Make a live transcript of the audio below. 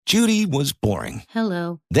Judy was boring.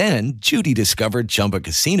 Hello. Then Judy discovered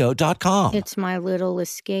ChumbaCasino.com. It's my little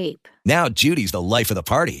escape. Now Judy's the life of the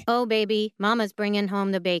party. Oh, baby, mama's bringing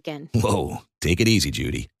home the bacon. Whoa, take it easy,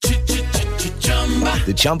 Judy.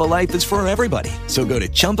 The Chumba life is for everybody. So go to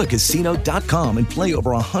ChumbaCasino.com and play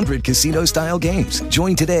over 100 casino-style games.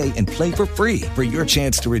 Join today and play for free for your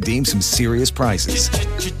chance to redeem some serious prizes.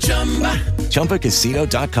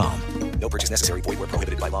 ChumbaCasino.com. No purchase necessary. Void where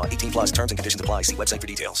prohibited by law. 18 plus terms and conditions apply. See website for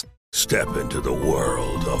details. Step into the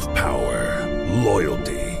world of power,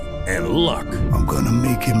 loyalty, and luck. I'm going to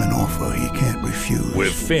make him an offer he can't refuse.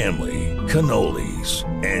 With family, cannolis,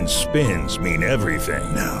 and spins mean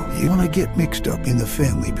everything. Now, you want to get mixed up in the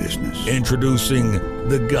family business. Introducing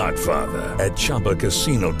The Godfather at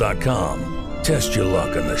ChumbaCasino.com. Test your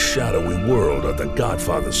luck in the shadowy world of The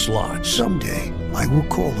Godfather slot. Someday, I will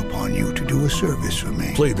call upon you to do a service for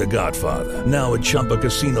me. Play The Godfather, now at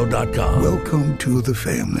ChumbaCasino.com. Welcome to the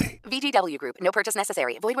family. VGW Group. No purchase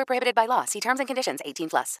necessary. Void where prohibited by law. See terms and conditions.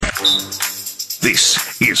 18 plus.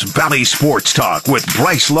 This is Valley Sports Talk with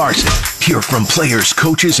Brice Larson. Hear from players,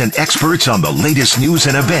 coaches, and experts on the latest news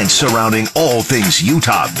and events surrounding all things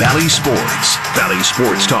Utah Valley sports. Valley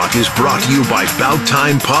Sports Talk is brought to you by Bout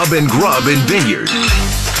Time Pub and Grub in Vineyard.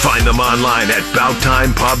 Find them online at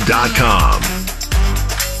bouttimepub.com.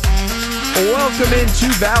 Welcome into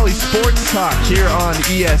Valley Sports Talk here on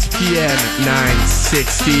ESPN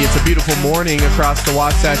 960. It's a beautiful morning across the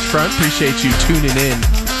Wasatch Front. Appreciate you tuning in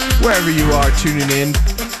wherever you are tuning in.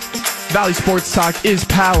 Valley Sports Talk is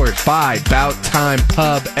powered by Bout Time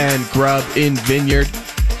Pub and Grub in Vineyard.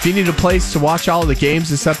 If you need a place to watch all of the games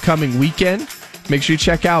this upcoming weekend, make sure you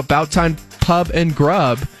check out Bout Time Pub and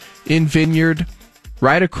Grub in Vineyard,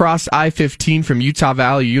 right across I-15 from Utah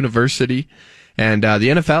Valley University. And the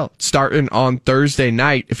NFL starting on Thursday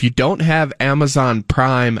night. If you don't have Amazon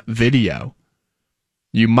Prime Video,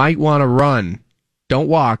 you might want to run. Don't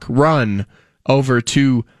walk, run over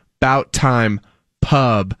to Bout Time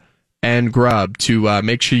Pub and Grub to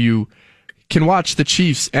make sure you can watch the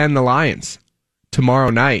Chiefs and the Lions tomorrow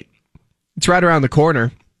night. It's right around the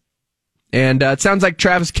corner. And it sounds like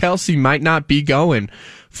Travis Kelce might not be going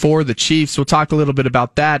for the Chiefs. We'll talk a little bit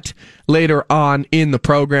about that later on in the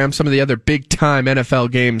program. Some of the other big-time NFL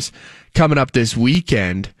games coming up this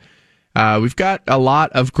weekend. We've got a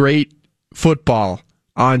lot of great football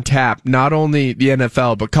on tap, not only the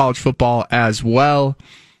NFL, but college football as well.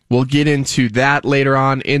 We'll get into that later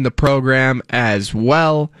on in the program as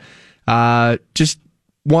well. Just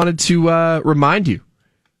wanted to remind you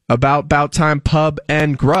about Bout Time Pub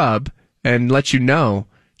and Grub and let you know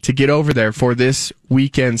to get over there for this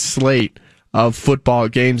weekend slate of football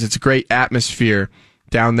games. It's a great atmosphere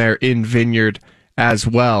down there in Vineyard as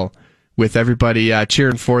well, with everybody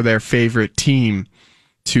cheering for their favorite team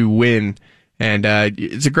to win. And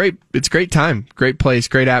it's a great time, great place,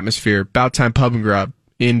 great atmosphere. Bout Time Pub and Grub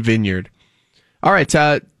in Vineyard. All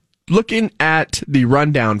right, looking at the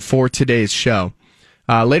rundown for today's show.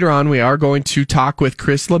 Later on, we are going to talk with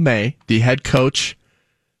Chris Lemay, the head coach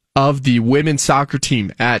of the women's soccer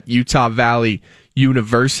team at Utah Valley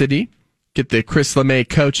University. Get the Chris Lemay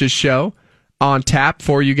Coaches Show on tap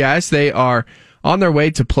for you guys. They are on their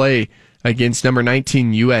way to play against number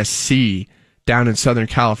 19 USC down in Southern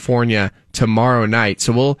California tomorrow night.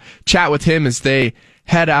 So we'll chat with him as they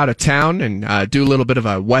head out of town and do a little bit of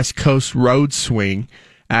a West Coast road swing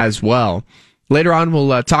as well. Later on,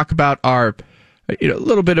 we'll talk about a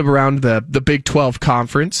little bit around the Big-12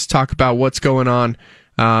 conference, talk about what's going on.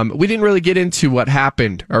 We didn't really get into what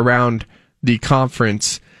happened around the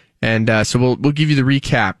conference, and so we'll give you the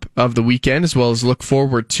recap of the weekend as well as look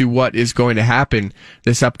forward to what is going to happen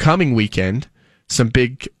this upcoming weekend. Some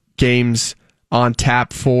big games on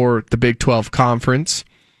tap for the Big-12 conference.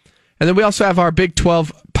 And then we also have our Big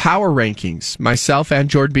 12 power rankings. Myself and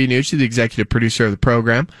Jordan Bianucci, the executive producer of the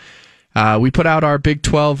program. We put out our Big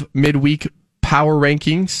 12 midweek power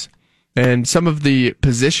rankings, and some of the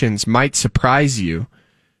positions might surprise you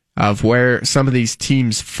of where some of these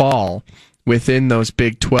teams fall within those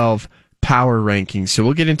Big 12 power rankings. So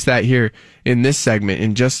we'll get into that here in this segment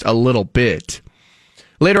in just a little bit.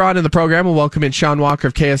 Later on in the program, we'll welcome in Sean Walker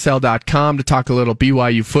of KSL.com to talk a little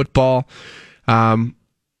BYU football.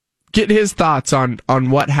 Get his thoughts on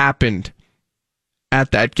what happened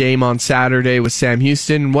at that game on Saturday with Sam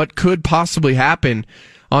Houston and what could possibly happen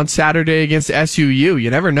on Saturday against SUU. You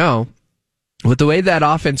never know. With the way that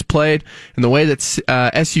offense played and the way that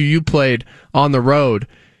SUU played on the road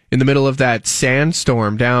in the middle of that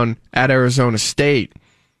sandstorm down at Arizona State,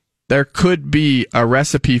 there could be a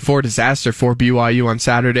recipe for disaster for BYU on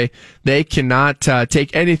Saturday. They cannot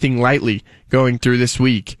take anything lightly going through this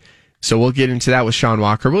week. So we'll get into that with Sean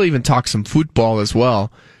Walker. We'll even talk some football as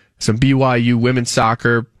well. Some BYU women's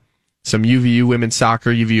soccer, some UVU women's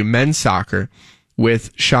soccer, UVU men's soccer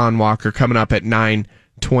with Sean Walker coming up at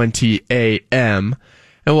 9:20 a.m.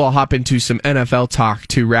 And we'll hop into some NFL talk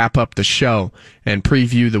to wrap up the show and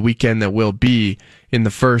preview the weekend that will be in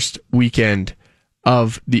the first weekend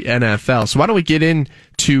of the NFL. So why don't we get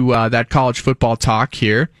into that college football talk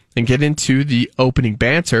here and get into the opening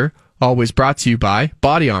banter, always brought to you by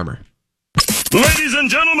Body Armor. Ladies and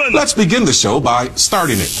gentlemen, let's begin the show by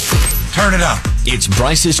starting it. Turn it up. It's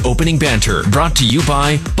Brice's opening banter, brought to you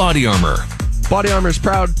by Body Armor. Body Armor is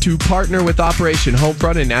proud to partner with Operation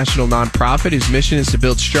Homefront, a national nonprofit whose mission is to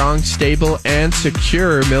build strong, stable, and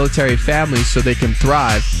secure military families so they can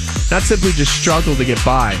thrive, not simply just struggle to get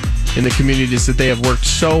by in the communities that they have worked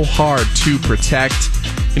so hard to protect.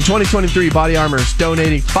 In 2023, Body Armor is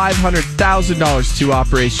donating $500,000 to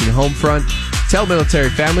Operation Homefront. Tell military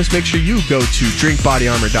families, make sure you go to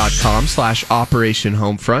drinkbodyarmor.com/Operation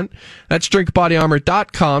Homefront. That's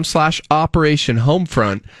drinkbodyarmor.com/Operation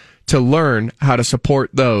Homefront to learn how to support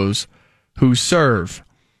those who serve.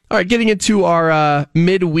 All right, getting into our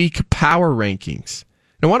midweek power rankings.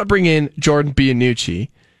 I want to bring in Jordan Bianucci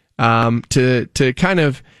to kind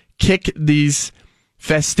of kick these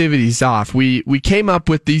festivities off. We came up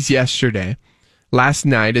with these last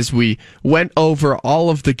night as we went over all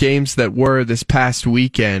of the games that were this past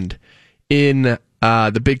weekend in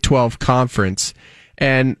the Big-12 conference.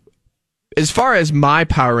 And as far as my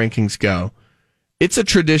power rankings go, it's a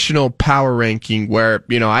traditional power ranking where,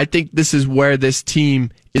 I think this is where this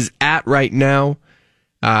team is at right now,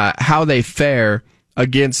 how they fare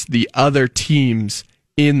against the other teams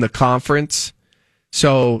in the conference.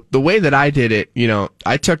 So the way that I did it,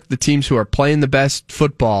 I took the teams who are playing the best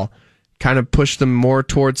football, kind of pushed them more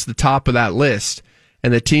towards the top of that list,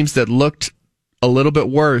 and the teams that looked a little bit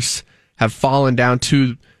worse have fallen down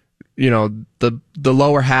to, the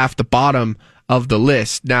lower half, the bottom of the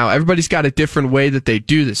list. Now, everybody's got a different way that they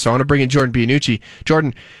do this, so I want to bring in Jordan Bianucci.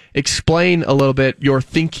 Jordan, explain a little bit your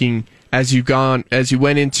thinking as you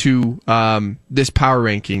went into this power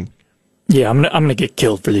ranking. Yeah, I'm gonna get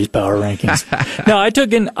killed for these power rankings. No, I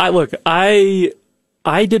did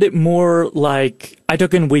it more like I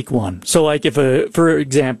took in week one. So like for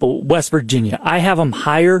example, West Virginia, I have them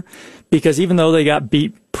higher because even though they got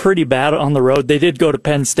beat pretty bad on the road, they did go to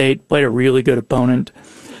Penn State, played a really good opponent.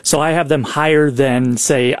 So I have them higher than,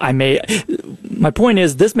 say, my point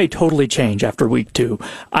is, this may totally change after week two.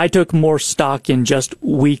 I took more stock in just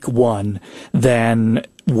week one than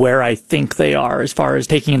where I think they are as far as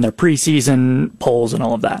taking in their preseason polls and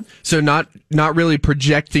all of that. So not really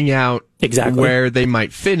projecting out exactly where they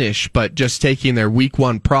might finish, but just taking their week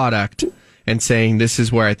one product and saying this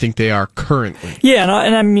is where I think they are currently. Yeah,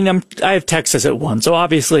 I have Texas at 1, so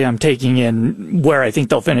obviously I'm taking in where I think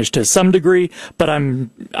they'll finish to some degree, but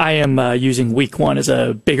I am using week one as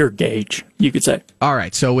a bigger gauge, you could say. All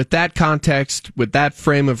right, so with that context, with that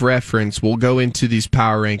frame of reference, we'll go into these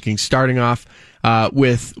power rankings, starting off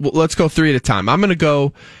let's go 3 at a time. I'm going to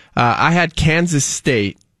go, I had Kansas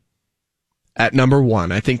State at number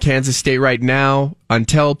 1. I think Kansas State right now,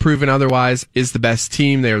 until proven otherwise, is the best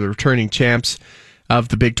team. They're the returning champs of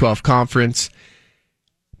the Big-12 conference.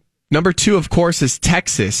 Number 2, of course, is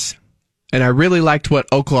Texas. And I really liked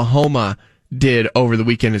what Oklahoma did over the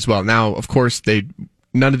weekend as well. Now, of course,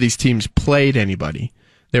 none of these teams played anybody.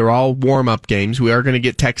 They were all warm-up games. We are going to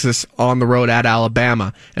get Texas on the road at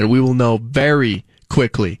Alabama, and we will know very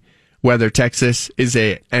quickly whether Texas is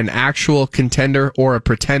an actual contender or a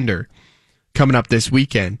pretender coming up this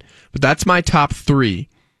weekend. But that's my top 3.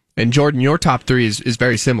 And Jordan, your top 3 is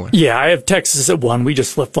very similar. Yeah, I have Texas at 1. We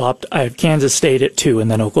just flip-flopped. I have Kansas State at 2 and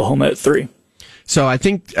then Oklahoma at 3. So I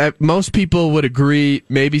think most people would agree.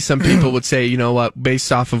 Maybe some people would say, you know what,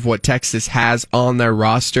 based off of what Texas has on their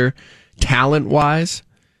roster, talent-wise,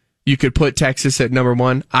 you could put Texas at number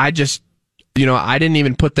 1. I didn't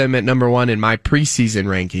even put them at number 1 in my preseason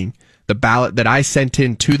ranking, the ballot that I sent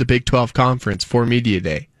in to the Big 12 conference for Media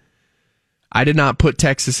Day. I did not put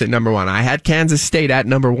Texas at number 1. I had Kansas State at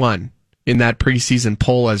number 1 in that preseason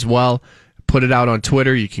poll as well. Put it out on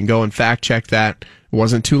Twitter. You can go and fact check that. It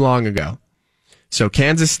wasn't too long ago. So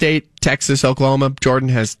Kansas State, Texas, Oklahoma. Jordan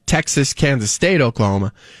has Texas, Kansas State,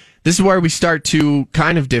 Oklahoma. This is where we start to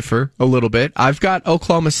kind of differ a little bit. I've got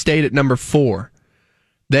Oklahoma State at number 4,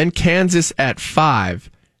 then Kansas at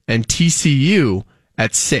 5, and TCU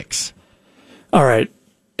at 6. All right.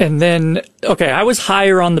 And then, okay, I was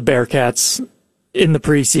higher on the Bearcats in the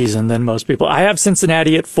preseason than most people. I have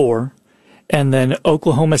Cincinnati at 4, and then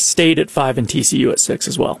Oklahoma State at 5 and TCU at 6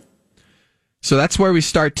 as well. So that's where we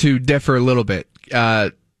start to differ a little bit.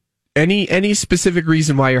 Any specific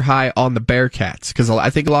reason why you're high on the Bearcats? Because I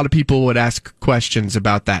think a lot of people would ask questions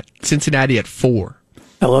about that. Cincinnati at 4.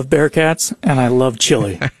 I love Bearcats, and I love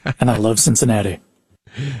chili, and I love Cincinnati.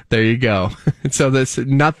 There you go. So there's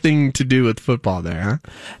nothing to do with football there, huh?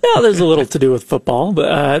 No, there's a little to do with football.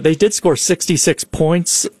 But they did score 66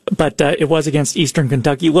 points, but it was against Eastern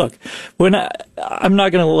Kentucky. Look, I'm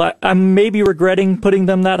not going to lie. I'm maybe regretting putting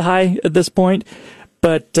them that high at this point,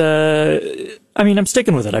 but I'm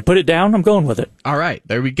sticking with it. I put it down. I'm going with it. All right,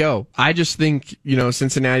 there we go. I just think,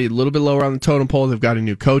 Cincinnati a little bit lower on the totem pole. They've got a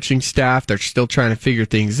new coaching staff. They're still trying to figure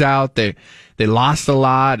things out. They lost a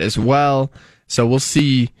lot as well. So we'll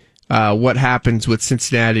see what happens with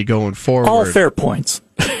Cincinnati going forward. All fair points.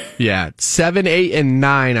 Yeah, 7, 8, and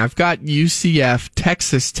 9. I've got UCF,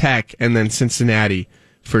 Texas Tech, and then Cincinnati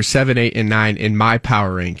for 7, 8, and 9 in my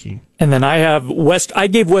power ranking. And then I have I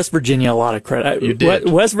gave West Virginia a lot of credit. You did.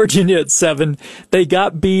 West Virginia at 7. They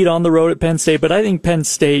got beat on the road at Penn State, but I think Penn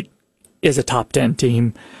State is a top 10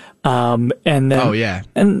 team. And then, oh yeah,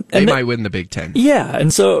 and they might win the Big Ten. Yeah,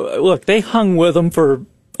 and so look, they hung with them for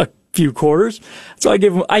few quarters. So I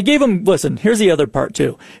gave them, listen, here's the other part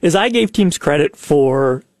too, is I gave teams credit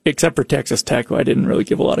for, except for Texas Tech, who I didn't really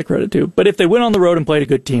give a lot of credit to, but if they went on the road and played a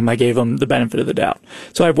good team, I gave them the benefit of the doubt.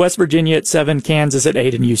 So I have West Virginia at 7, Kansas at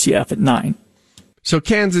 8, and UCF at 9. So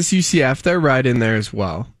Kansas, UCF, they're right in there as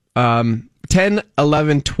well. 10,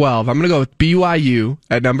 11, 12. I'm going to go with BYU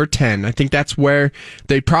at number 10. I think that's where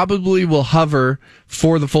they probably will hover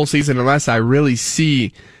for the full season unless I really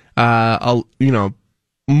see,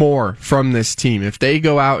 more from this team. If they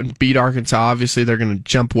go out and beat Arkansas, obviously they're going to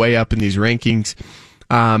jump way up in these rankings.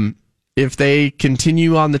 If they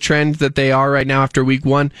continue on the trend that they are right now after week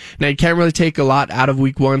 1, now you can't really take a lot out of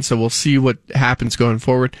week 1, so we'll see what happens going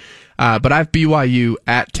forward. But I have BYU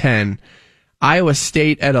at 10. Iowa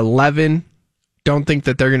State at 11. Don't think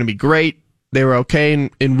that they're going to be great. They were okay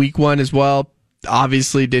in week 1 as well.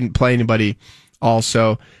 Obviously didn't play anybody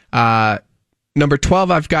also. Number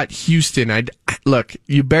 12, I've got Houston. Look,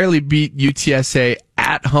 you barely beat UTSA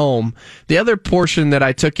at home. The other portion that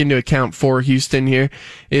I took into account for Houston here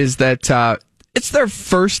is that it's their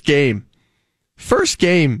first game. First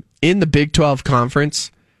game in the Big-12 conference.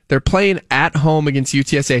 They're playing at home against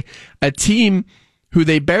UTSA, a team who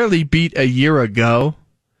they barely beat a year ago,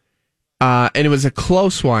 and it was a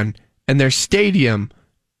close one, and their stadium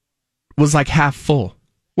was like half full.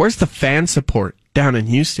 Where's the fan support down in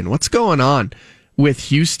Houston? What's going on with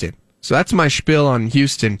Houston? So that's my spiel on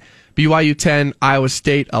Houston. BYU 10, Iowa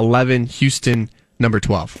State 11, Houston number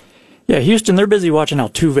 12. Yeah, Houston, they're busy watching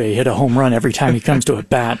Altuve hit a home run every time he comes to a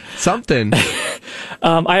bat. Something.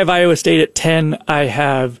 I have Iowa State at 10. I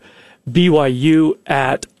have BYU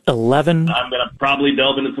at 11. I'm going to probably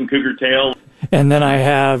delve into some Cougar Tail. And then I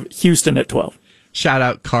have Houston at 12. Shout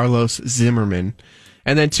out Carlos Zimmerman.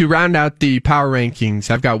 And then to round out the power rankings,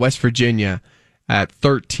 I've got West Virginia at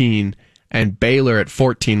 13 and Baylor at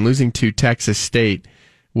 14. Losing to Texas State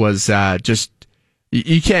was just,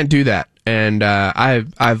 you can't do that. And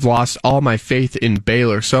I've lost all my faith in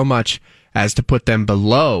Baylor so much as to put them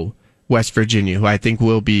below West Virginia, who I think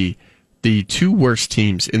will be the 2 worst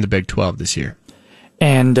teams in the Big 12 this year.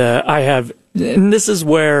 And and this is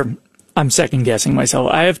where I'm second guessing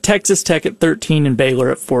myself. I have Texas Tech at 13 and Baylor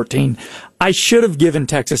at 14. I should have given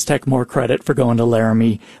Texas Tech more credit for going to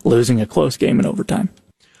Laramie, losing a close game in overtime.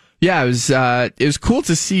 Yeah, it was cool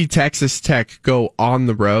to see Texas Tech go on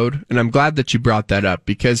the road, and I'm glad that you brought that up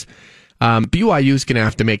because BYU is going to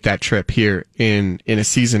have to make that trip here in a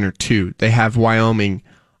season or 2. They have Wyoming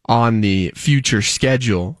on the future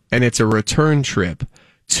schedule, and it's a return trip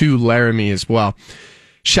to Laramie as well.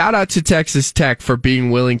 Shout out to Texas Tech for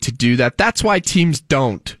being willing to do that. That's why teams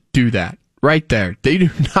don't do that. Right there. They do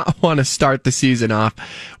not want to start the season off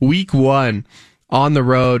week 1 on the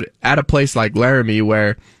road at a place like Laramie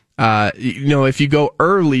where, if you go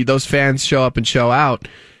early, those fans show up and show out.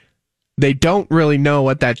 They don't really know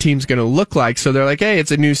what that team's going to look like. So they're like, hey,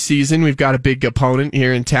 it's a new season. We've got a big opponent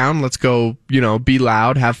here in town. Let's go, be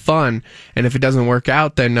loud, have fun. And if it doesn't work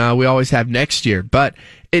out, then we always have next year. But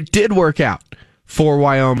it did work out for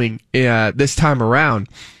Wyoming this time around.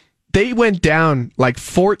 They went down like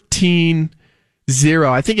 14-0.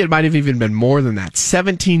 I think it might have even been more than that.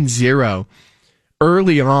 17-0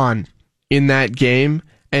 early on in that game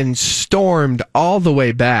and stormed all the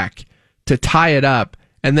way back to tie it up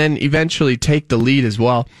and then eventually take the lead as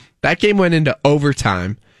well. That game went into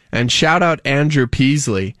overtime, and shout out Andrew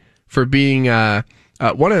Peasley for being a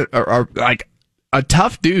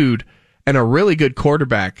tough dude and a really good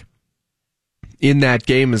quarterback in that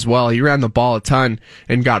game as well. He ran the ball a ton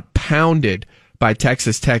and got pounded by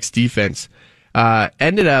Texas Tech's defense.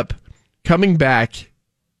 Ended up coming back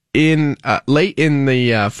in late in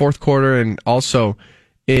the fourth quarter and also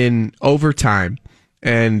in overtime,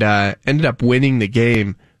 and ended up winning the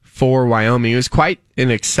game for Wyoming. It was quite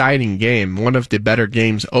an exciting game, one of the better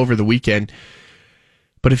games over the weekend.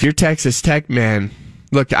 But if you're Texas Tech, man,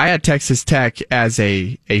 look, I had Texas Tech as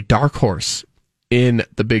a dark horse in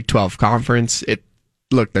the Big 12 conference.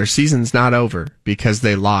 Look, their season's not over because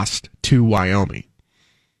they lost to Wyoming.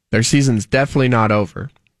 Their season's definitely not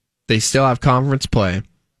over. They still have conference play.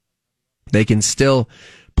 They can still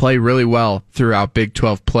play really well throughout Big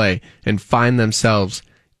 12 play and find themselves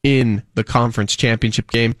in the conference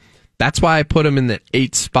championship game. That's why I put them in the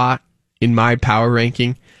 8th spot in my power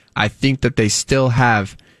ranking. I think that they still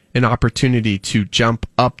have an opportunity to jump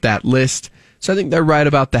up that list. So I think they're right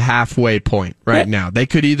about the halfway point right now. They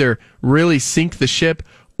could either really sink the ship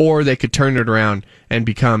or they could turn it around and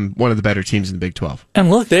become one of the better teams in the Big 12. And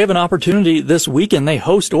look, they have an opportunity this weekend. They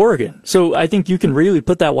host Oregon. So I think you can really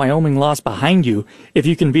put that Wyoming loss behind you if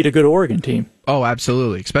you can beat a good Oregon team. Oh,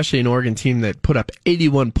 absolutely. Especially an Oregon team that put up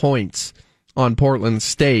 81 points on Portland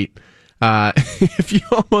State. If you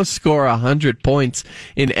almost score 100 points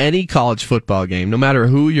in any college football game, no matter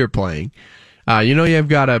who you're playing, you've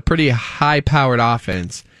got a pretty high-powered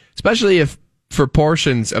offense, especially if for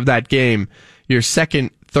portions of that game, your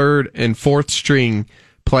second, third, and fourth string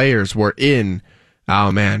players were in.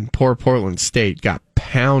 Oh, man, poor Portland State got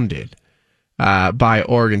pounded by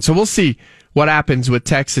Oregon. So we'll see what happens with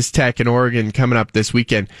Texas Tech and Oregon coming up this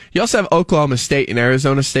weekend. You also have Oklahoma State and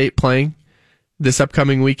Arizona State playing this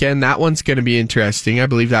upcoming weekend. That one's going to be interesting. I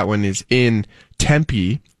believe that one is in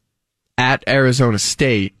Tempe at Arizona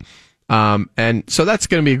State. And so that's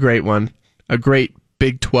going to be a great one. A great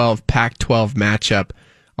Big 12, Pac-12 matchup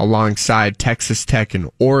alongside Texas Tech and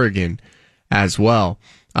Oregon as well.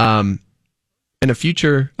 And a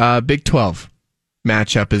future Big 12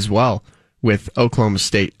 matchup as well with Oklahoma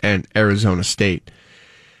State and Arizona State.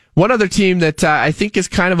 One other team that I think is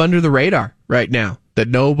kind of under the radar right now, that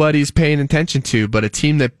nobody's paying attention to, but a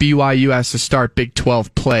team that BYU has to start Big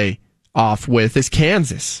 12 play off with is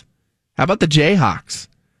Kansas. How about the Jayhawks?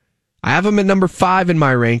 I have them at number 5 in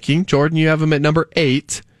my ranking. Jordan, you have them at number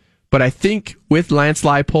 8. But I think with Lance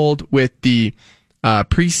Leipold, with the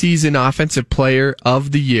preseason offensive player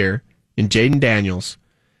of the year in Jaden Daniels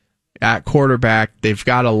at quarterback, they've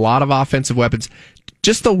got a lot of offensive weapons.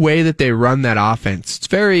 Just the way that they run that offense, it's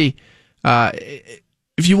very...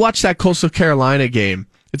 if you watch that Coastal Carolina game,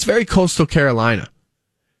 it's very Coastal Carolina,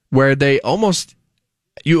 where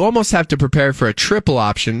you almost have to prepare for a triple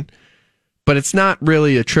option, but it's not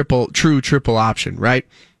really a true triple option, right?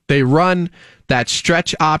 They run that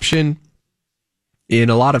stretch option in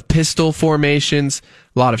a lot of pistol formations,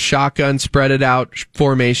 a lot of shotgun spread it out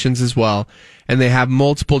formations as well, and they have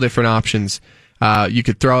multiple different options. You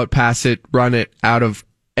could throw it, pass it, run it out of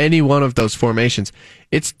any one of those formations.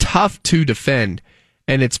 It's tough to defend.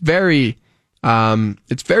 And it's very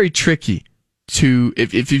tricky to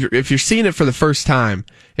if you're seeing it for the first time.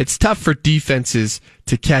 It's tough for defenses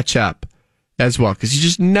to catch up as well, because you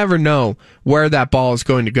just never know where that ball is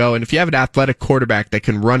going to go. And if you have an athletic quarterback that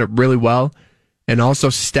can run it really well and also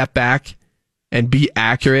step back and be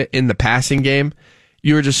accurate in the passing game,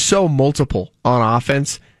 you are just so multiple on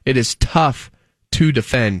offense. It is tough to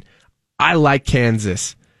defend. I like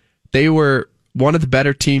Kansas. They were one of the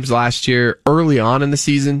better teams last year early on in the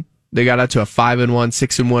season. They got out to a 5-1,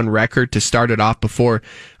 6-1 record to start it off before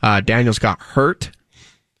Daniels got hurt.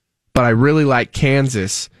 But I really like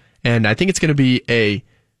Kansas, and I think it's going to be a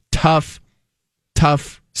tough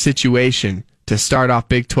situation to start off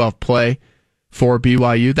Big 12 play for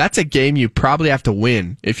BYU. That's a game you probably have to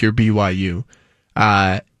win if you're BYU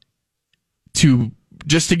to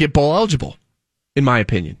get bowl eligible, in my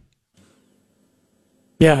opinion.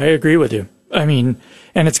 Yeah, I agree with you. I mean,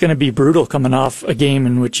 and it's going to be brutal coming off a game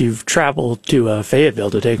in which you've traveled to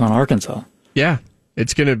Fayetteville to take on Arkansas. Yeah,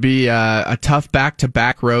 it's going to be a tough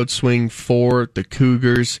back-to-back road swing for the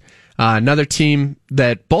Cougars. Another team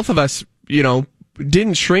that both of us,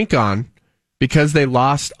 didn't shrink on because they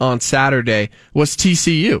lost on Saturday was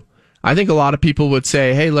TCU. I think a lot of people would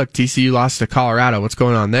say, hey, look, TCU lost to Colorado. What's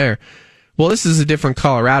going on there? Well, this is a different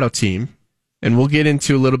Colorado team. And we'll get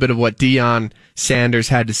into a little bit of what Deion Sanders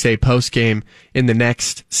had to say post-game in the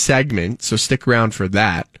next segment, so stick around for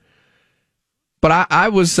that. But I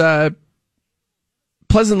was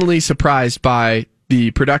pleasantly surprised by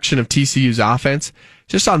the production of TCU's offense.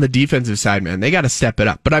 Just on the defensive side, man, they got to step it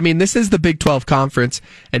up. But, I mean, this is the Big 12 Conference,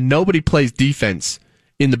 and nobody plays defense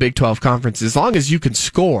in the Big 12 Conference as long as you can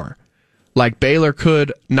score, like Baylor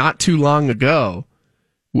could not too long ago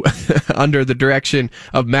under the direction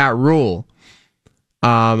of Matt Rule.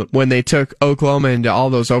 when they took Oklahoma into all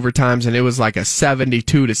those overtimes and it was like a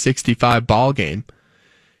 72-65 ball game.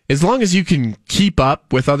 As long as you can keep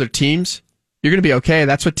up with other teams, you're going to be okay.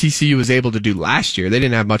 That's what TCU was able to do last year. They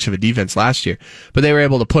didn't have much of a defense last year, but they were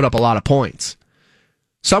able to put up a lot of points.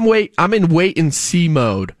 So I'm in wait and see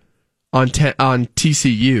mode on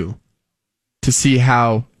TCU to see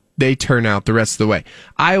how they turn out the rest of the way.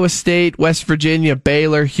 Iowa State, West Virginia,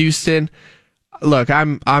 Baylor, Houston. Look,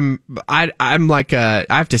 I'm like I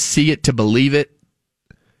have to see it to believe it.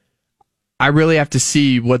 I really have to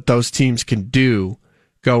see what those teams can do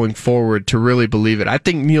going forward to really believe it. I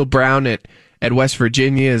think Neil Brown at West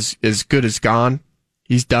Virginia is as good as gone.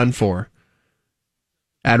 He's done for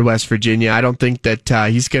at West Virginia. I don't think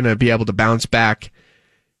that he's going to be able to bounce back.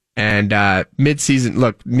 And mid-season,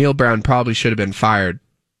 look, Neil Brown probably should have been fired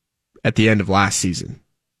at the end of last season.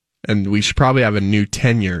 And we should probably have a new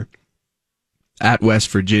tenure at West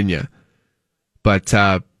Virginia. But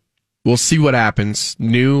we'll see what happens.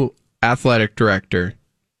 New athletic director.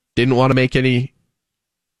 Didn't want to make any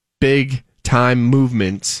big-time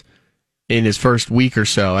movements in his first week or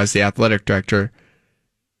so as the athletic director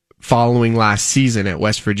following last season at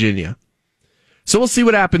West Virginia. So we'll see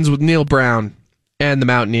what happens with Neil Brown and the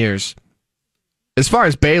Mountaineers. As far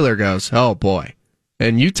as Baylor goes, oh boy.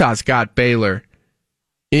 And Utah's got Baylor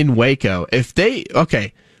in Waco.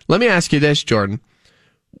 Okay, let me ask you this, Jordan.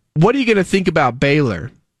 What are you going to think about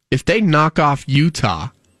Baylor if they knock off Utah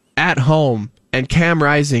at home and Cam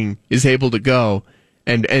Rising is able to go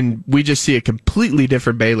and we just see a completely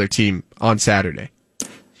different Baylor team on Saturday?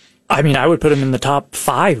 I mean, I would put them in the top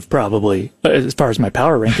 5 probably as far as my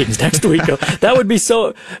power rankings next week go. That would be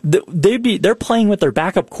so. They're playing with their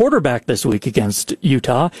backup quarterback this week against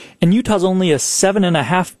Utah, and Utah's only a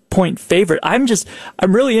 7.5 point favorite. I'm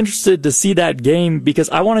really interested to see that game because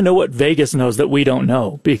I want to know what Vegas knows that we don't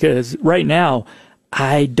know. Because right now,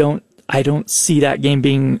 I don't see that game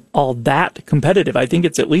being all that competitive. I think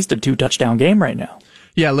it's at least a 2-touchdown game right now.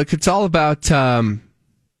 Yeah, look, it's all about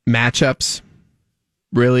matchups.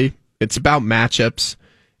 Really. It's about matchups,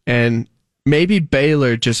 and maybe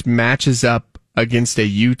Baylor just matches up against a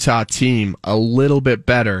Utah team a little bit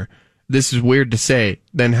better. This is weird to say,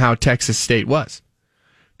 than how Texas State was.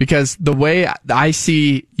 Because the way I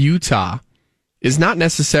see Utah is not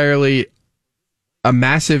necessarily a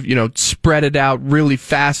massive, spread it out really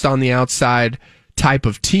fast on the outside type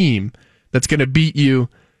of team that's going to beat you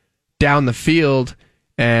down the field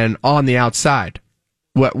and on the outside.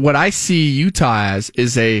 What I see Utah as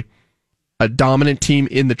is a dominant team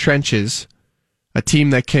in the trenches, a team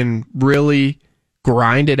that can really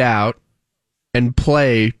grind it out and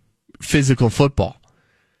play physical football.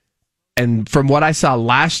 And from what I saw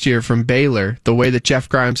last year from Baylor, the way that Jeff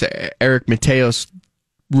Grimes, Eric Mateos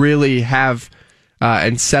really have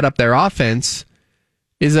and set up their offense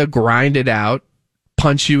is a grind it out,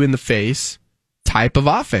 punch you in the face type of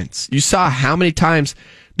offense. You saw how many times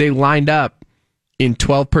they lined up in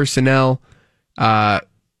 12 personnel,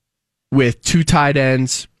 with 2 tight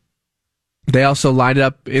ends. They also lined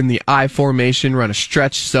up in the I formation, run a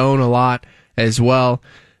stretch zone a lot as well.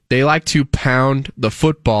 They like to pound the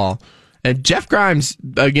football. And Jeff Grimes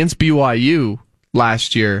against BYU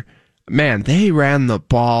last year, man, they ran the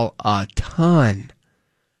ball a ton.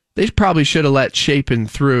 They probably should have let Chapin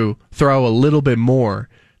throw a little bit more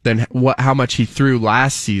than how much he threw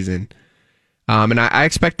last season. And I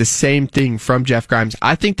expect the same thing from Jeff Grimes.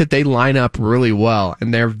 I think that they line up really well,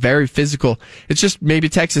 and they're very physical. It's just maybe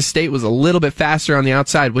Texas State was a little bit faster on the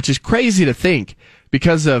outside, which is crazy to think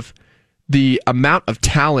because of the amount of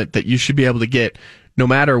talent that you should be able to get no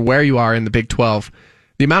matter where you are in the Big-12.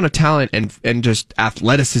 The amount of talent and just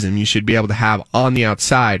athleticism you should be able to have on the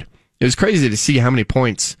outside. It was crazy to see how many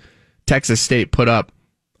points Texas State put up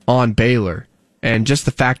on Baylor, and just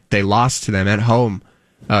the fact that they lost to them at home.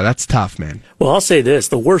 That's tough, man. Well, I'll say this.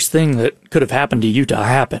 The worst thing that could have happened to Utah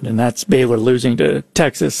happened, and that's Baylor losing to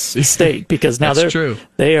Texas State, because now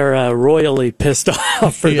they are royally pissed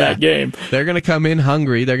off for that game. They're going to come in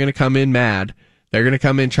hungry. They're going to come in mad. They're going to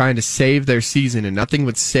come in trying to save their season, and nothing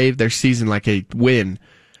would save their season like a win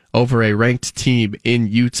over a ranked team in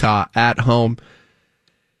Utah at home.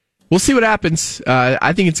 We'll see what happens.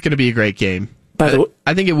 I think it's going to be a great game.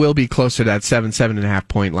 I think it will be closer to that 7.5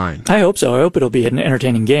 point line. I hope so. I hope it'll be an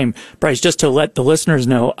entertaining game. Brice, just to let the listeners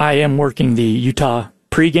know, I am working the Utah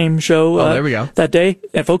pregame show there we go. That day.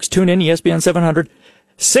 And folks, tune in, ESPN 700.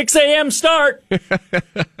 6 a.m. start!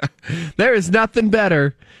 There is nothing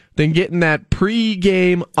better than getting that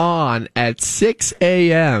pregame on at 6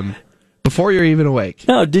 a.m. before you're even awake.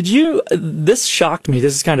 No, this shocked me.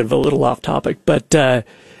 This is kind of a little off topic, but so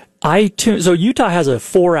Utah has a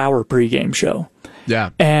 4-hour pregame show.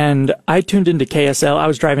 Yeah. And I tuned into KSL. I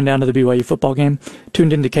was driving down to the BYU football game,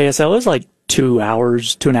 tuned into KSL. It was like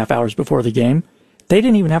 2.5 hours before the game. They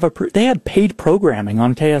didn't even have they had paid programming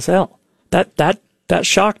on KSL. That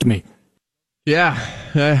shocked me. Yeah.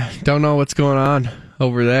 I don't know what's going on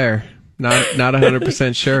over there. Not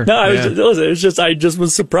 100% sure. No, I just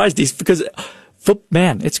was surprised because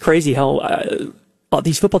man, it's crazy how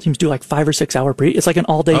these football teams do like 5 or 6 hour it's like an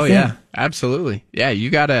all day thing. Yeah, absolutely. Yeah, you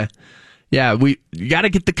gotta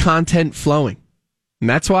get the content flowing. And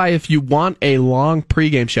that's why if you want a long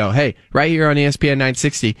pregame show, hey, right here on ESPN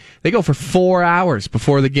 960, they go for 4 hours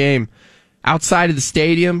before the game. Outside of the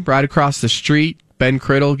stadium, right across the street, Ben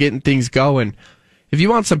Criddle getting things going. If you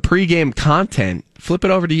want some pregame content, flip it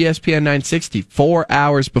over to ESPN 960, 4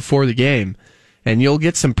 hours before the game, and you'll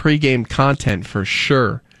get some pregame content for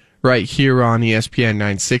sure right here on ESPN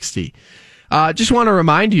 960. Just want to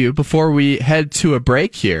remind you before we head to a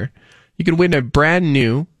break here, you can win a brand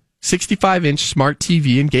new 65-inch smart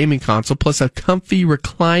TV and gaming console plus a comfy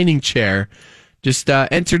reclining chair. Just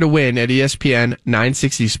enter to win at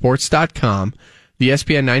ESPN960sports.com. The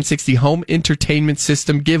ESPN 960 Home Entertainment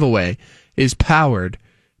System giveaway is powered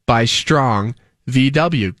by Strong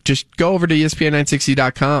VW. Just go over to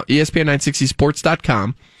ESPN960.com,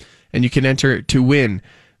 ESPN960sports.com, and you can enter to win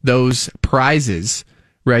those prizes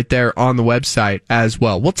right there on the website as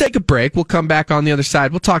well. We'll take a break. We'll come back on the other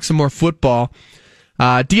side. We'll talk some more football.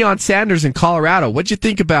 Deion Sanders in Colorado. What'd you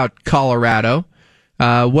think about Colorado?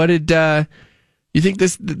 What did you think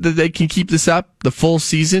that they can keep this up the full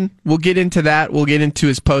season? We'll get into that. We'll get into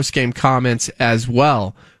his post-game comments as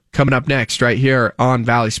well. Coming up next, right here on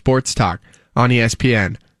Valley Sports Talk on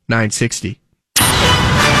ESPN 960.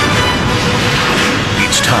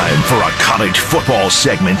 It's time for a college football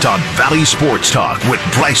segment on Valley Sports Talk with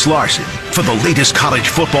Brice Larson. For the latest college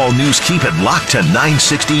football news, keep it locked to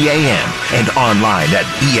 960 AM and online at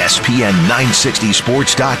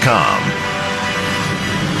ESPN960sports.com.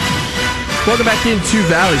 Welcome back into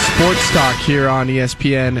Valley Sports Talk here on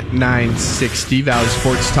ESPN 960. Valley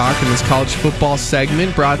Sports Talk in this college football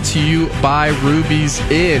segment brought to you by Ruby's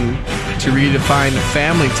Inn. To redefine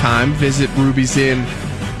family time, visit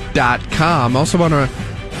ruby'sinn.com. Also want to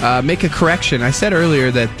make a correction. I said earlier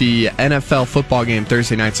that the NFL football game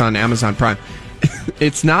Thursday night's on Amazon Prime.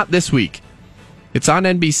 It's not this week. It's on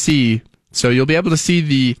NBC, so you'll be able to see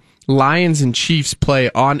the Lions and Chiefs play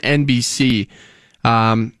on NBC.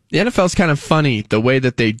 The NFL is kind of funny, the way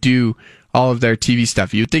that they do all of their TV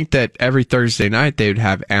stuff. You'd think that every Thursday night they would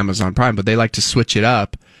have Amazon Prime, but they like to switch it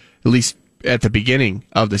up, at least at the beginning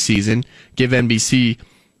of the season, give NBC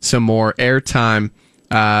some more airtime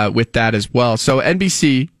with that as well. So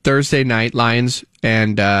NBC, Thursday night, Lions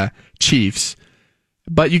and Chiefs.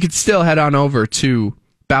 But you could still head on over to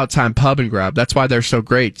Bout Time Pub and Grub. That's why they're so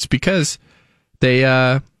great. It's because they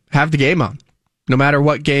have the game on, no matter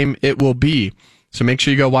what game it will be. So make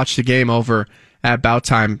sure you go watch the game over at Bout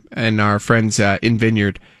Time and our friends in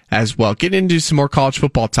Vineyard as well. Get into some more college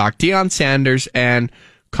football talk. Deion Sanders and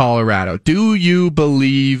Colorado. Do you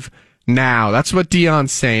believe now? That's what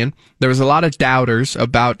Deion's saying. There was a lot of doubters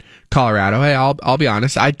about Colorado. Hey, I'll be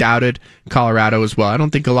honest. I doubted Colorado as well. I don't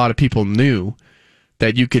think a lot of people knew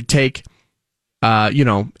that you could take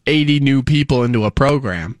 80 new people into a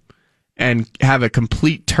program and have a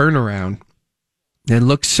complete turnaround and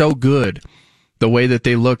look so good the way that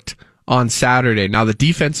they looked on Saturday. Now, the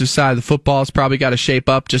defensive side of the football has probably got to shape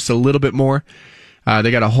up just a little bit more. They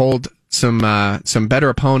got to hold some better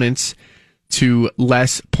opponents to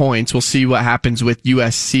less points. We'll see what happens with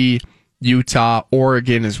USC, Utah,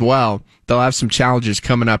 Oregon as well. They'll have some challenges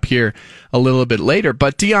coming up here a little bit later.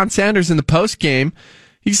 But Deion Sanders in the postgame,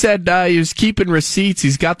 he said he was keeping receipts.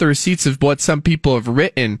 He's got the receipts of what some people have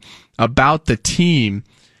written about the team.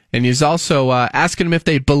 And he's also asking them if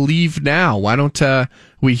they believe now. Why don't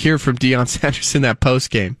we hear from Deion Sanders in that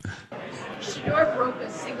postgame? Shador broke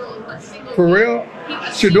a single For real?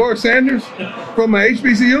 Shador Sanders from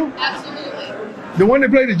HBCU? Absolutely. The one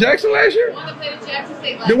that played at Jackson last year? The one that played at Jackson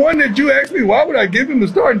State last The one that you asked me, why would I give him the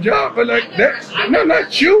starting job? But like that, no,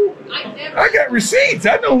 not you. I got receipts.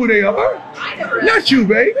 I know who they are. Not you,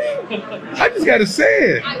 baby. I just got to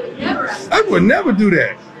say it. I would never do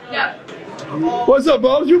that. Yeah. What's up,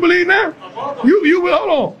 Ballers? You believe now? You hold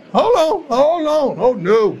on. Oh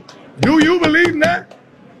no. Do you believe in that?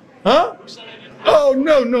 Huh? Oh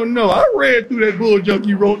no. I read through that bull junk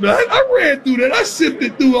you wrote down. I read through that. I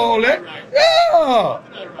sifted through all that. Yeah.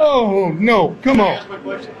 Oh no. Come on.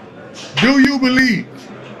 Do you believe?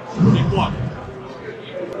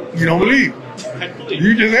 You don't believe.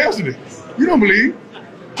 You just answered it. You don't believe.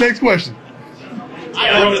 Next question. You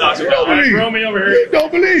don't believe. You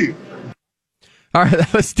don't believe. All right,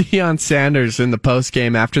 that was Deion Sanders in the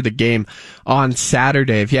postgame after the game on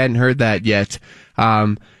Saturday. If you hadn't heard that yet,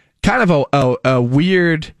 kind of a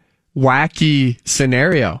weird, wacky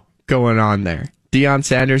scenario going on there. Deion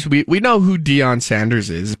Sanders, we know who Deion Sanders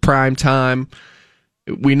is. Prime time.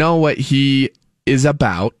 We know what he is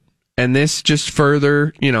about, and this just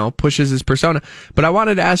further, pushes his persona. But I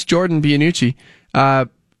wanted to ask Jordan Bianucci,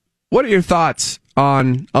 what are your thoughts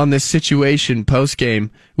on this situation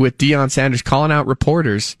post-game with Deion Sanders calling out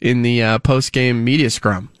reporters in the post-game media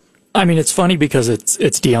scrum? I mean, it's funny because it's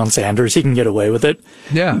Deion Sanders. He can get away with it.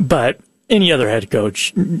 Yeah. But any other head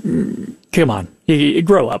coach, come on, you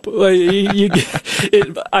grow up. I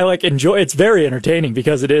enjoy. It's very entertaining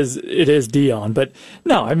because it is Deion. But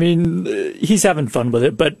no, I mean, he's having fun with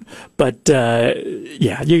it. But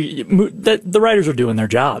yeah, the writers are doing their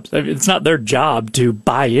jobs. I mean, it's not their job to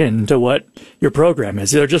buy into what your program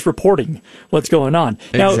is. They're just reporting what's going on.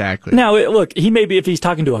 Exactly. Now, look, he maybe if he's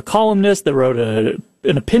talking to a columnist that wrote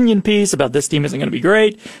an opinion piece about this team isn't going to be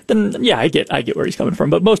great, then yeah, I get where he's coming from.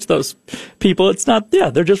 But most of those people, it's not. Yeah,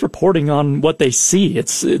 they're just reporting on what they see.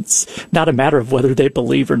 It's not a matter of whether they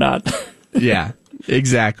believe or not. Yeah,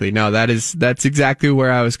 exactly. No, that's exactly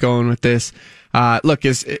where I was going with this. Look,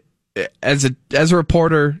 as a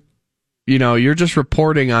reporter, you're just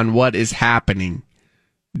reporting on what is happening.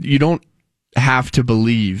 You don't have to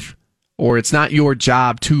believe, or it's not your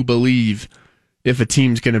job to believe if a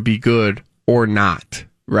team's going to be good or not,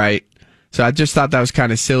 right? So I just thought that was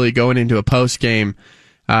kind of silly going into a post-game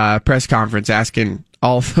press conference asking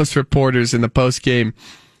all of those reporters in the post-game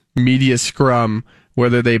media scrum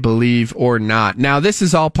whether they believe or not. Now, this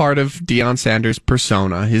is all part of Deion Sanders'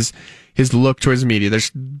 persona, his look towards media.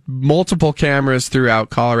 There's multiple cameras throughout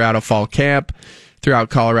Colorado fall camp, throughout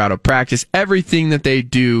Colorado practice. Everything that they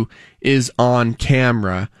do is on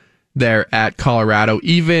camera there at Colorado.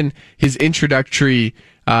 Even his introductory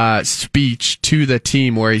speech to the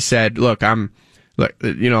team where he said, look, a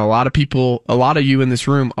lot of you in this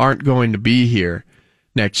room aren't going to be here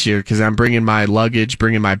next year because I'm bringing my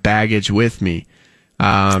baggage with me.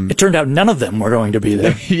 It turned out none of them were going to be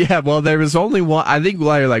there. Yeah, well, there was only one, I think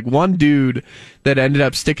one dude that ended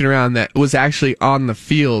up sticking around that was actually on the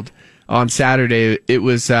field on Saturday. It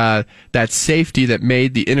was that safety that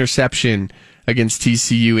made the interception against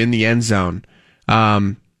TCU in the end zone.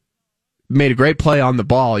 Made a great play on the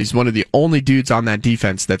ball. He's one of the only dudes on that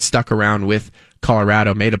defense that stuck around with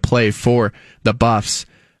Colorado, made a play for the Buffs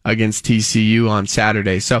against TCU on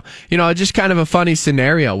Saturday. So, just kind of a funny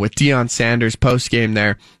scenario with Deion Sanders post-game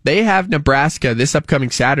there. They have Nebraska this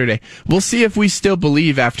upcoming Saturday. We'll see if we still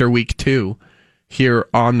believe after week 2 here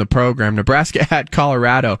on the program. Nebraska at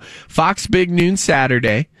Colorado. Fox Big Noon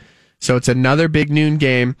Saturday. So it's another big noon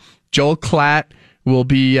game. Joel Klatt will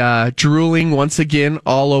be drooling once again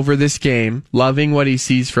all over this game, loving what he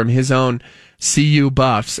sees from his own CU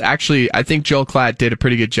Buffs. Actually, I think Joel Klatt did a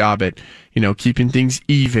pretty good job at, keeping things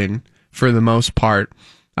even for the most part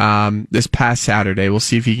this past Saturday. We'll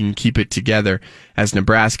see if he can keep it together as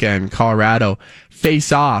Nebraska and Colorado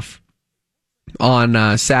face off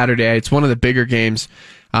on Saturday. It's one of the bigger games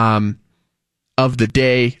of the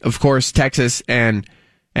day. Of course, Texas and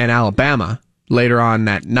Alabama later on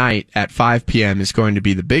that night at 5 p.m. is going to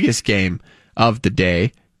be the biggest game of the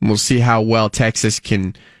day. We'll see how well Texas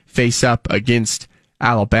can face up against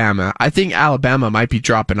Alabama. I think Alabama might be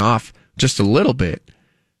dropping off just a little bit.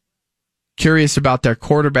 Curious about their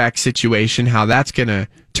quarterback situation, how that's going to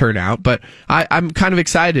turn out. But I'm kind of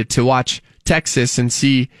excited to watch Texas and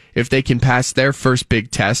see if they can pass their first big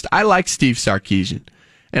test. I like Steve Sarkisian.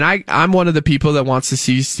 And I'm one of the people that wants to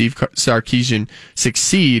see Steve Sarkisian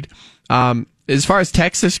succeed. As far as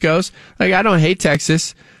Texas goes, I don't hate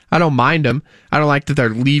Texas. I don't mind them. I don't like that they're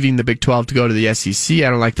leaving the Big-12 to go to the SEC. I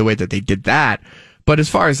don't like the way that they did that. But as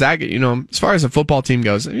far as that, as far as a football team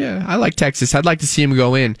goes, yeah, I like Texas. I'd like to see them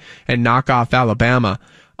go in and knock off Alabama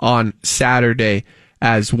on Saturday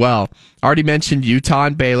as well. Already mentioned Utah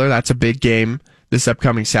and Baylor. That's a big game this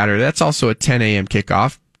upcoming Saturday. That's also a 10 a.m.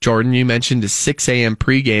 kickoff. Jordan, you mentioned a 6 a.m.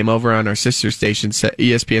 pregame over on our sister station,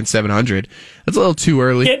 ESPN 700. That's a little too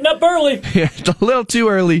early. Getting up early. Yeah, it's a little too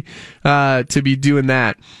early to be doing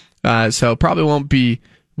that. So probably won't be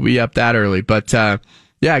up that early. But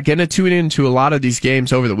yeah, going to tune into a lot of these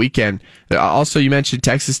games over the weekend. Also, you mentioned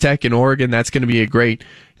Texas Tech and Oregon. That's going to be a great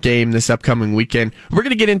game this upcoming weekend. We're going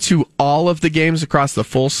to get into all of the games across the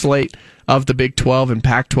full slate of the Big 12 and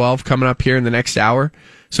Pac-12 coming up here in the next hour.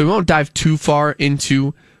 So we won't dive too far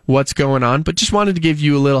into what's going on, but just wanted to give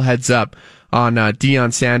you a little heads up on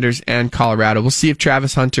Deion Sanders and Colorado. We'll see if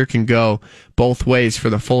Travis Hunter can go both ways for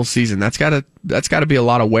the full season. That's got to be a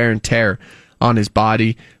lot of wear and tear on his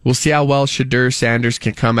body. We'll see how well Shadur Sanders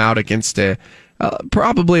can come out against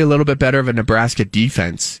probably a little bit better of a Nebraska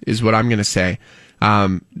defense, is what I'm going to say.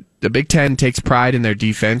 The Big Ten takes pride in their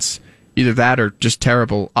defense. Either that or just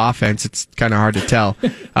terrible offense. It's kind of hard to tell.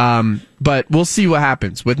 But we'll see what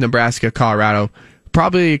happens with Nebraska, Colorado.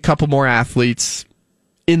 Probably a couple more athletes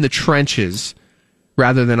in the trenches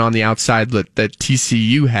rather than on the outside that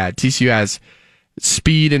TCU had. TCU has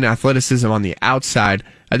speed and athleticism on the outside.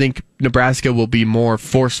 I think Nebraska will be more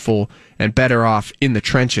forceful and better off in the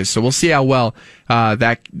trenches. So we'll see how well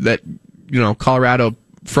that Colorado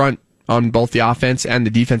front on both the offense and the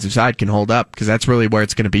defensive side can hold up, because that's really where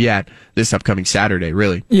it's going to be at this upcoming Saturday,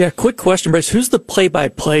 really. Yeah, quick question, Brice. Who's the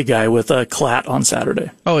play-by-play guy with Klatt on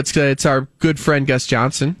Saturday? Oh, it's our good friend Gus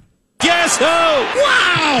Johnson. Guess who?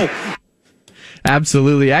 Wow!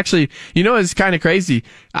 Absolutely. Actually, it's kind of crazy.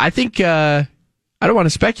 I think, I don't want to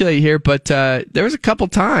speculate here, but there was a couple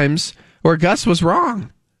times where Gus was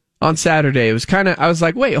wrong on Saturday. It was I was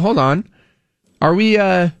like, wait, hold on. Are we,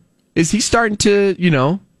 is he starting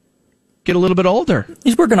to, get a little bit older?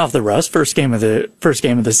 He's working off the rust. First game of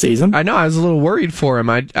the season. I know. I was a little worried for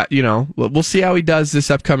him. We'll see how he does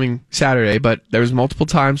this upcoming Saturday. But there was multiple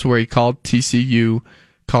times where he called TCU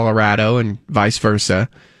Colorado and vice versa,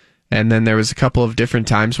 and then there was a couple of different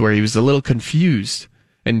times where he was a little confused,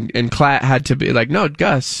 and Klatt had to be like, "No,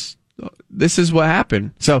 Gus, this is what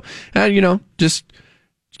happened." So, just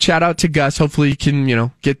shout out to Gus. Hopefully he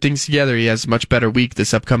can, get things together. He has a much better week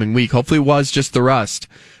this upcoming week. Hopefully it was just the rust,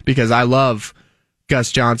 because I love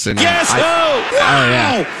Gus Johnson. Guess who? Wow! Oh,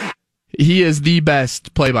 yeah. He is the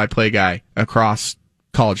best play-by-play guy across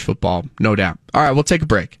college football, no doubt. All right, we'll take a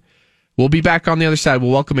break. We'll be back on the other side.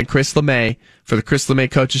 We'll welcome in Chris Lemay for the Chris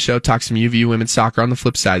Lemay Coaches Show. Talk some UVU women's soccer on the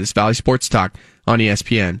flip side. This Valley Sports Talk on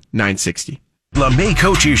ESPN 960. Lemay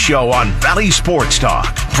Coaches Show on Valley Sports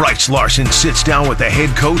Talk. Brice Larson sits down with the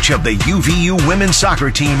head coach of the UVU women's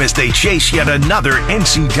soccer team as they chase yet another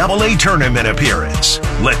NCAA tournament appearance.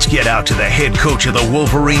 Let's get out to the head coach of the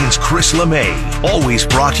Wolverines, Chris Lemay. Always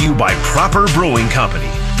brought to you by Proper Brewing Company.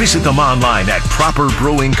 Visit them online at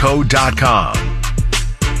properbrewingco.com.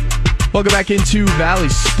 Welcome back into Valley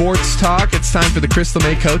Sports Talk. It's time for the Chris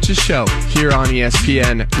Lemay Coaches Show here on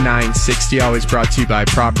ESPN 960. Always brought to you by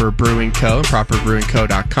Proper Brewing Co.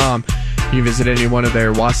 properbrewingco.com. You can visit any one of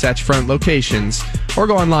their Wasatch Front locations or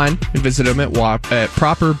go online and visit them at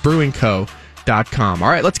properbrewingco.com. All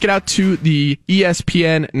right, let's get out to the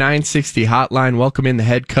ESPN 960 hotline. Welcome in the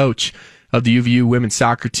head coach of the UVU women's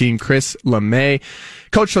soccer team, Chris Lemay.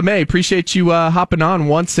 Coach Lemay, appreciate you hopping on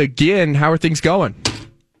once again. How are things going?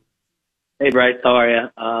 Hey, Brice, how are you?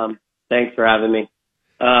 Thanks for having me.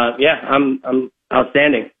 I'm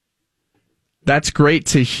outstanding. That's great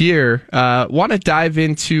to hear. Want to dive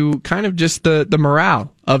into kind of just the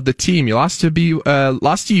morale of the team. You lost to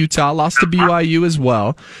Utah, lost to BYU as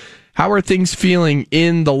well. How are things feeling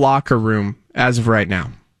in the locker room as of right now?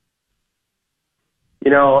 We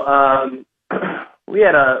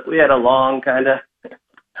had a long kind of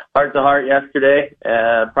heart to heart yesterday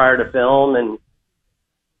prior to film, and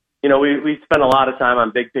we spent a lot of time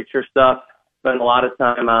on big picture stuff, spent a lot of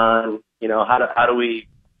time on, how do we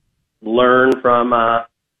learn from the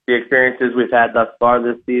experiences we've had thus far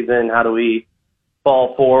this season? How do we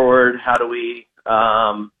fall forward? How do we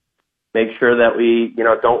make sure that we,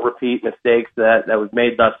 don't repeat mistakes that we've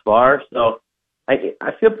made thus far? So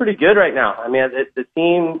I feel pretty good right now. I mean, the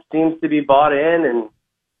team seems to be bought in, and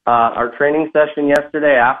our training session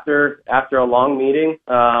yesterday after a long meeting,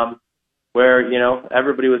 where,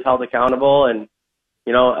 everybody was held accountable, and,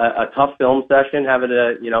 a tough film session, having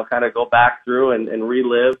to, kind of go back through and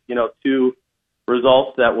relive, two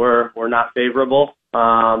results that were not favorable.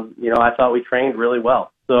 I thought we trained really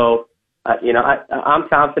well. So, I'm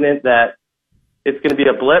confident that it's going to be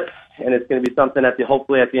a blip, and it's going to be something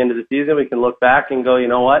hopefully at the end of the season we can look back and go, you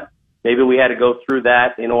know what, maybe we had to go through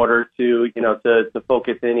that in order to, to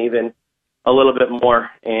focus in even a little bit more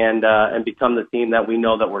and become the team that we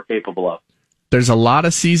know that we're capable of. There's a lot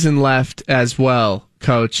of season left as well,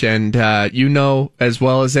 Coach, and as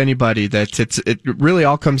well as anybody that it really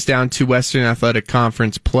all comes down to Western Athletic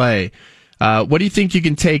Conference play. What do you think you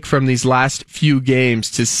can take from these last few games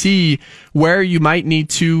to see where you might need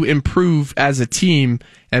to improve as a team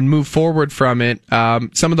and move forward from it?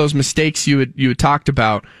 Some of those mistakes you had talked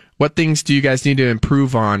about. What things do you guys need to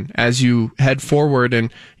improve on as you head forward?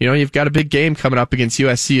 And, you've got a big game coming up against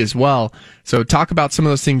USC as well. So talk about some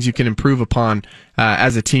of those things you can improve upon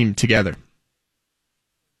as a team together.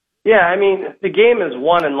 Yeah, I mean, the game is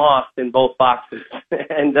won and lost in both boxes.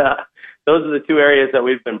 And those are the two areas that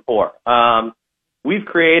we've been poor. we've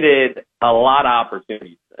created a lot of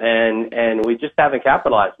opportunities, and we just haven't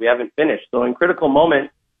capitalized. We haven't finished. So in critical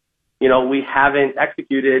moments, we haven't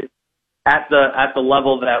executed at the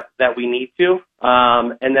level that we need to.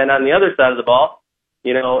 And then on the other side of the ball,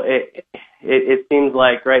 it seems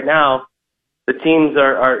like right now the teams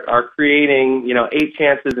are creating 8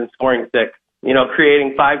 chances and scoring 6.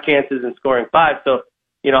 Creating 5 chances and scoring 5. So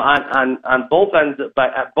on both ends,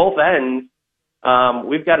 but at both ends,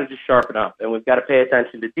 we've got to just sharpen up, and we've got to pay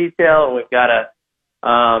attention to detail, and we've got to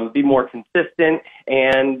be more consistent.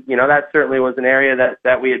 And that certainly was an area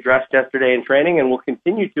that we addressed yesterday in training, and will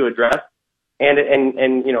continue to address. And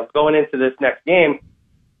going into this next game,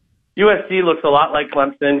 USC looks a lot like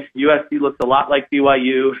Clemson. USC looks a lot like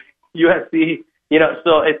BYU. USC,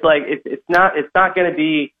 so it's like it's not going to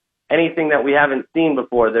be anything that we haven't seen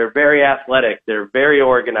before. They're very athletic. They're very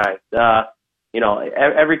organized.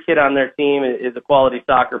 Every kid on their team is a quality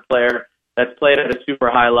soccer player that's played at a super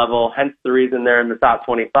high level, hence the reason they're in the top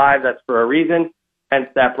 25. That's for a reason. Hence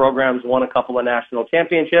that program's won a couple of national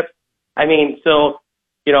championships.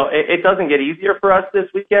 It doesn't get easier for us this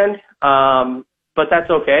weekend, but that's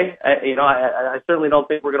okay. I certainly don't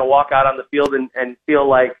think we're going to walk out on the field and feel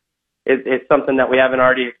like it's something that we haven't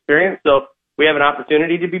already experienced. So we have an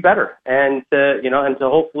opportunity to be better and to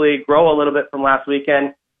hopefully grow a little bit from last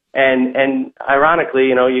weekend. And ironically,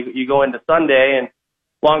 you go into Sunday, and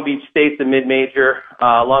Long Beach State's a mid-major.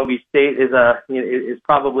 Long Beach State is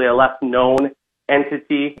probably a less known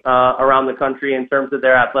entity around the country in terms of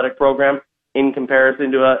their athletic program in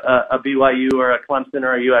comparison to a BYU or a Clemson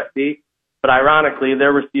or a USC. But ironically,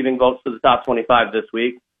 they're receiving votes for the top 25 this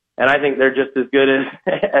week, and I think they're just as good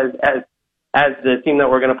as the team that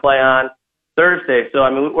we're going to play on Thursday. So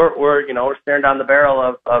we're staring down the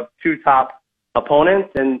barrel of 2 top opponents,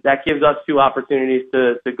 and that gives us 2 opportunities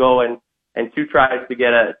to go and 2 tries to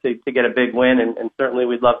get a big win, and certainly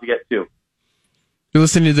we'd love to get 2. You're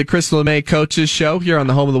listening to the Chris Lemay Coaches Show here on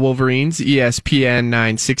the home of the Wolverines, ESPN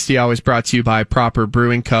 960, always brought to you by Proper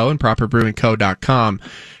Brewing Co. and properbrewingco.com.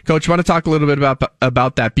 Coach, I want to talk a little bit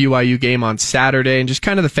about that BYU game on Saturday and just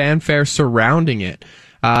kind of the fanfare surrounding it.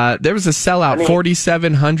 There was a sellout,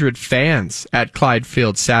 4,700 fans at Clyde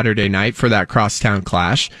Field Saturday night for that crosstown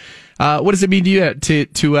clash. What does it mean to you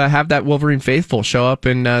to have that Wolverine faithful show up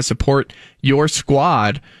and support your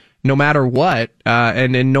squad no matter what,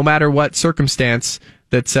 and no matter what circumstance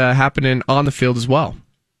that's happening on the field as well?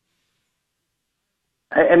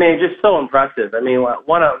 Just so impressive.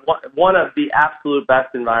 One of the absolute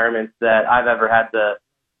best environments that I've ever had the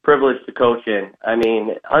privilege to coach in.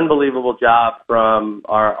 Unbelievable job from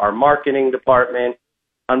our marketing department,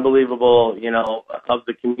 unbelievable, of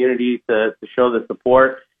the community to show the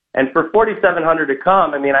support. And for 4,700 to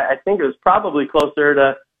come, I think it was probably closer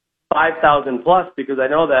to 5,000 plus, because I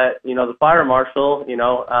know that, the fire marshal,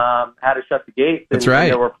 had to shut the gates. That's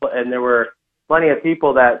right. And there were plenty of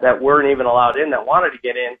people that weren't even allowed in that wanted to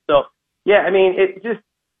get in. So, yeah, it just,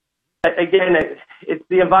 again, it's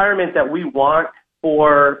the environment that we want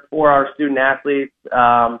for our student athletes.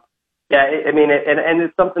 And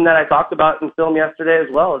it's something that I talked about in film yesterday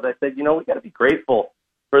as well. As I said, we got to be grateful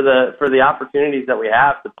for the opportunities that we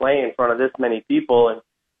have to play in front of this many people. And,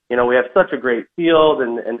 we have such a great field,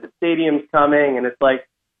 and the stadium's coming, and it's like,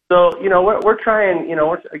 so, we're trying,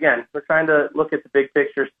 we're trying to look at the big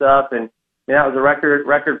picture stuff, and that was a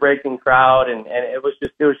record-breaking crowd, and it was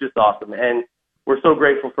just awesome. And we're so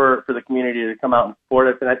grateful for the community to come out and support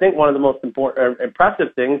us. And I think one of the most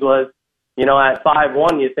impressive things was, at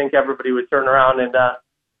 5-1, you think everybody would turn around and,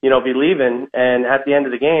 be leaving. And at the end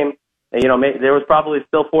of the game, there was probably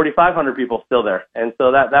still 4,500 people still there. And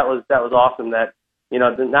so that was awesome that,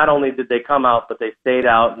 not only did they come out, but they stayed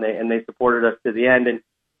out and they supported us to the end. And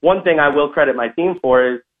one thing I will credit my team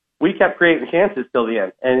for is we kept creating chances till the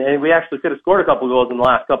end. And we actually could have scored a couple of goals in the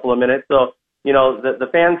last couple of minutes. So, the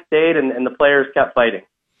fans stayed and the players kept fighting.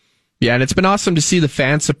 Yeah, and it's been awesome to see the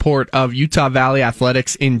fan support of Utah Valley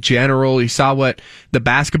athletics in general. You saw what the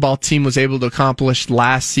basketball team was able to accomplish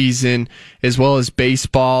last season, as well as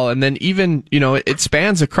baseball. And then even, it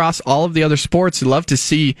spans across all of the other sports. I'd love to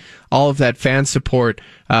see all of that fan support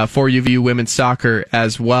for UVU women's soccer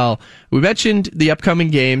as well. We mentioned the upcoming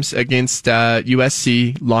games against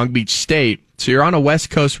USC, Long Beach State. So you're on a West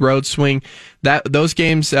Coast road swing. Those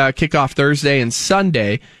games kick off Thursday and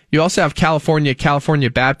Sunday. You also have California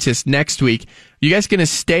Baptist next week. Are you guys going to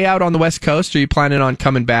stay out on the West Coast, or are you planning on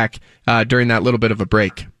coming back during that little bit of a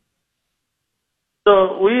break?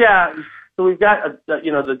 So we've got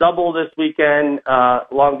the double this weekend,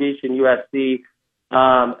 Long Beach and USC,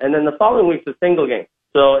 and then the following week's a single game.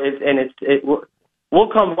 So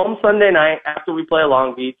we'll come home Sunday night after we play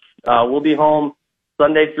Long Beach. We'll be home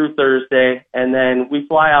Sunday through Thursday, and then we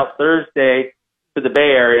fly out Thursday to the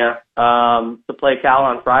Bay Area to play Cal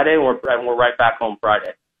on Friday, and we're right back home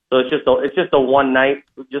Friday. So it's just a one night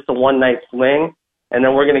swing, and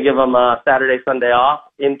then we're going to give them Saturday, Sunday off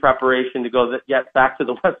in preparation to go back to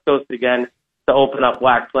the West Coast again to open up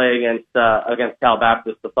WAC play against Cal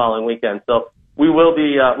Baptist the following weekend. So we will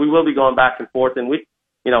be going back and forth, and we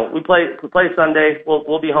play Sunday.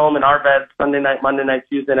 We'll be home in our beds Sunday night, Monday night,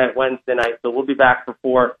 Tuesday night, Wednesday night. So we'll be back for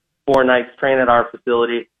four nights, train at our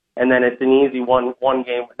facility, and then it's an easy one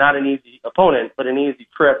game, not an easy opponent, but an easy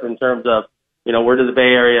trip in terms of, we're to the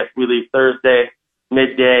Bay Area. We leave Thursday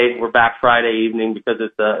midday. We're back Friday evening because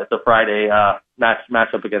it's a Friday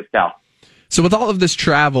matchup against Cal. So with all of this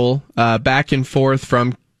travel back and forth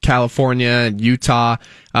from California and Utah,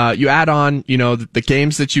 you add on, the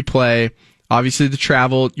games that you play, obviously the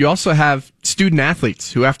travel. You also have student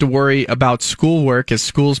athletes who have to worry about schoolwork as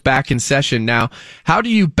school's back in session. Now, how do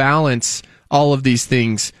you balance all of these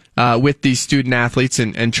things with these student athletes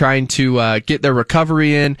and trying to get their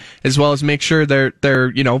recovery in, as well as make sure they're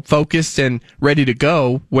focused and ready to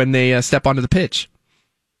go when they step onto the pitch?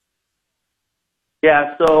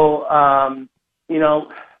 Yeah, so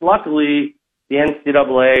luckily the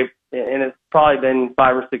NCAA, and it's probably been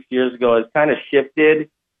 5 or 6 years ago, has kind of shifted.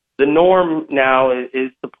 The norm now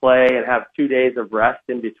is to play and have 2 days of rest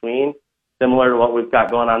in between, similar to what we've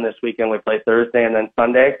got going on this weekend. We play Thursday and then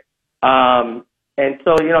Sunday. And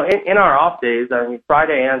so, in our off days,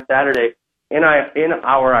 Friday and Saturday, in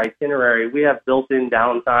our itinerary, we have built-in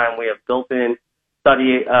downtime. We have built-in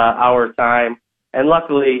study hour time. And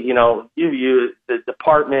luckily, UVU, the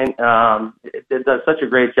department, does such a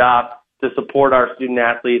great job to support our student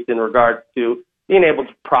athletes in regards to being able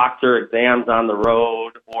to proctor exams on the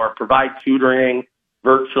road or provide tutoring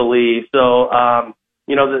virtually. So,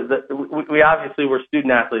 we obviously we're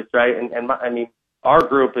student athletes, right? And our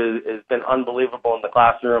group has been unbelievable in the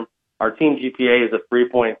classroom. Our team GPA is a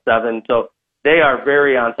 3.7, so they are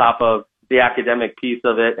very on top of the academic piece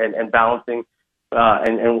of it and balancing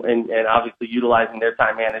and obviously utilizing their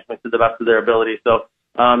time management to the best of their ability. So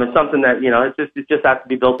it's something that it just has to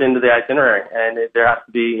be built into the itinerary, and there has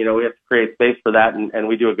to be we have to create space for that, and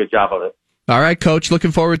we do a good job of it. All right, Coach.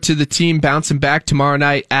 Looking forward to the team bouncing back tomorrow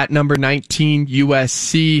night at number 19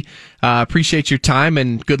 USC. Appreciate your time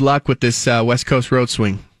and good luck with this West Coast road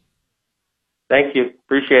swing. Thank you.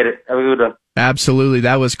 Appreciate it. Have a good one. Absolutely.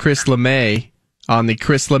 That was Chris Lemay on the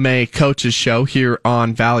Chris Lemay Coaches Show here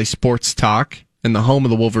on Valley Sports Talk in the home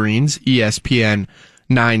of the Wolverines, ESPN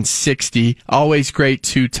 960. Always great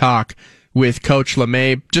to talk with Coach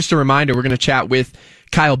Lemay. Just a reminder, we're going to chat with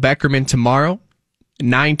Kyle Beckerman tomorrow,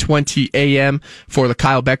 9:20 a.m. for the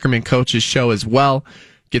Kyle Beckerman Coaches Show as well.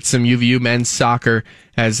 Get some UVU men's soccer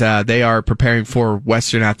as they are preparing for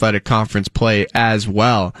Western Athletic Conference play as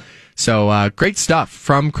well. So great stuff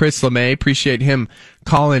from Chris Lemay. Appreciate him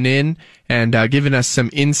calling in and giving us some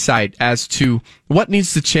insight as to what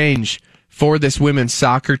needs to change for this women's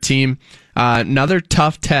soccer team. Another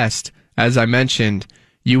tough test, as I mentioned,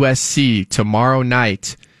 USC tomorrow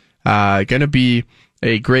night. Going to be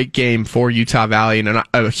a great game for Utah Valley and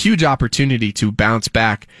a huge opportunity to bounce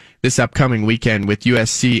back this upcoming weekend with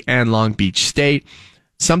USC and Long Beach State.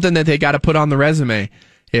 Something that they got to put on the resume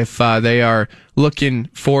if they are looking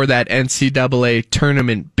for that NCAA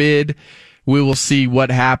tournament bid. We will see what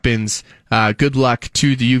happens. Good luck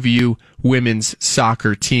to the UVU women's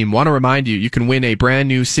soccer team. Want to remind you, you can win a brand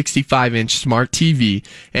new 65-inch smart TV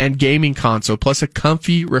and gaming console, plus a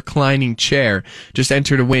comfy reclining chair. Just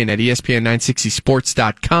enter to win at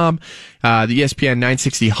ESPN960sports.com. The ESPN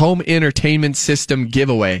 960 Home Entertainment System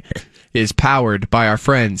giveaway is powered by our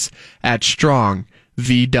friends at Strong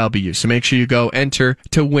VW. So make sure you go enter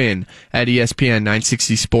to win at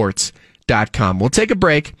ESPN960sports.com. We'll take a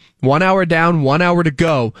break. 1 hour down, 1 hour to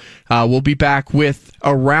go. We'll be back with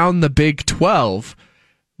Around the Big-12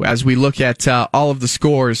 as we look at all of the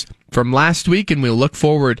scores from last week, and we'll look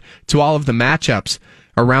forward to all of the matchups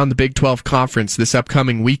around the Big-12 Conference this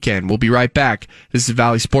upcoming weekend. We'll be right back. This is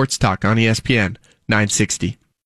Valley Sports Talk on ESPN 960.